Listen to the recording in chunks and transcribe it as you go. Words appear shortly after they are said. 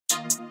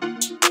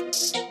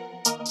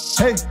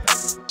Hey,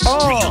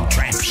 Real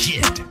trap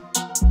shit.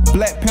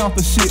 Black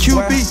Panther shit,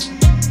 QB.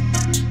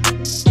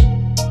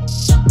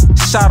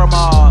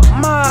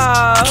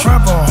 SHOTTAMOBMAFIA.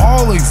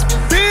 Trapaholics,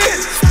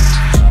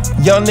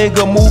 bitch. Young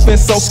nigga moving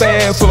so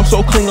fast, flow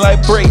so clean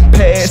like brake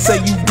pads.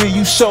 Say you real,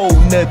 you show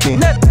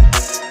nothing.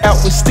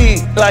 Out with stick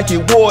like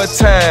it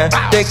wartime.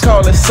 They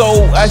call it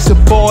soul, ice a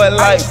boy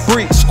like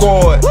Brick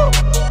Squad.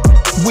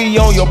 We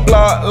on your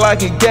block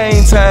like a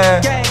game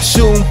time.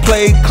 Shooting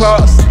play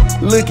clocks,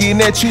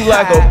 looking at you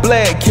like a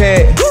black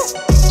cat.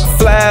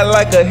 Fly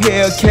like a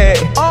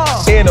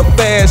Hellcat in a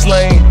fast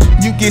lane.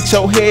 You get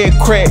your head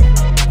cracked.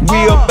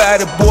 We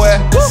about it,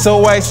 boy.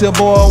 So icy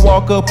boy,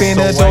 walk up in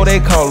the door, they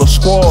call a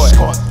squad.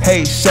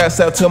 Hey, shouts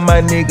out to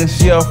my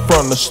niggas, yeah,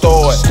 from the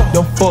start.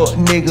 Them fuck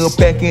nigga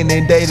back in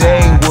the day, they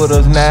ain't with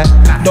us now.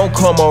 Don't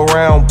come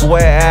around, boy,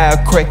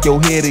 I'll crack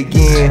your head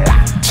again.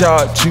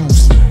 Jahh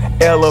Juice,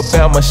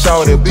 Alabama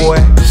shawty, boy,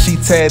 she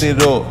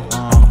tatted up.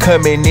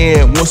 Coming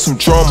in with some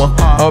drama,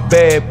 a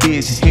bad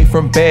bitch hit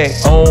from back.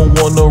 I don't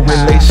want no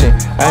relation.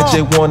 I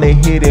just wanna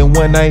hit it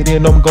one night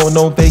and I'm going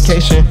on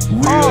vacation.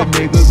 Real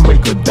niggas make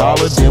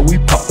 $1, then we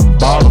poppin'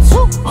 bottles.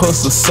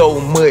 Hustle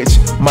so much,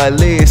 my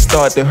legs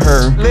start to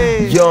hurt.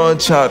 Young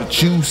Jahh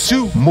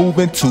Juice,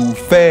 moving too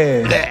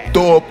fast.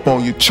 Throw up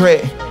on your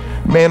track,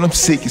 man, I'm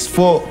sick as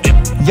fuck.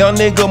 Young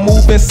nigga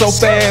moving so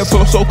fast,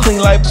 flow so clean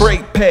like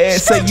brake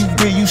pads. Say you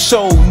real, you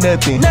show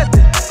nothing.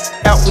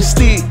 Out with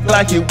stick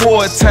like it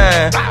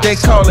wartime. They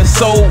call it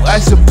soul,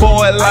 ice a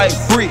boy like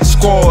Brick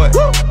Squad.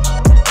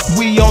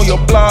 We on your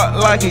block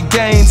like a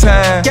game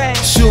time.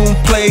 Shooting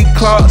play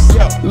clocks,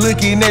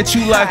 looking at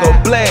you like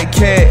a black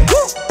cat.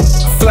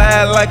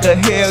 Fly like a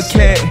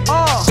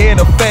Hellcat in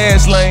a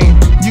fast lane.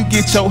 You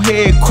get your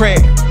head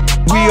cracked.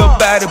 We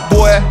about it,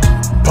 boy.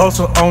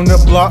 Postal on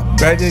the block,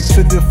 ready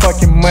to the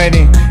fucking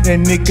money.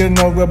 And nigga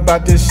know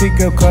about this shit,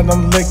 cause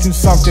I'm late to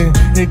something.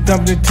 They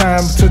dump the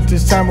time, took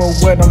this time of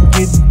what I'm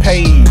getting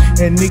paid.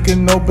 And nigga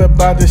know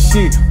about the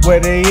shit, where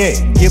they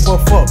at? Give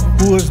a fuck,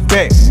 who is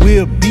back?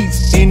 Real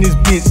beats in this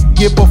bitch,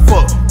 give a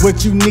fuck.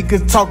 What you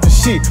niggas talking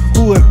shit?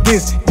 Who is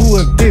this? Who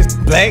is this?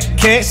 Black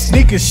cat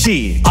sneaker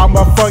shit. I'm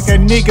a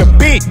fucking nigga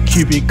bitch.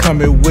 QB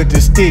coming with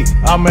the stick,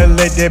 I'ma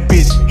let that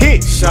bitch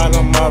hit. Shot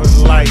 'em up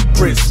like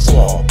Brick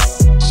Squad.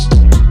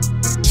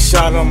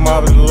 Shot 'em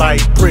up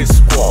like Brick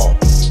Squad.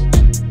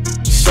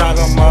 Shot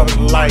 'em up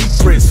like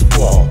Brick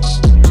Squad.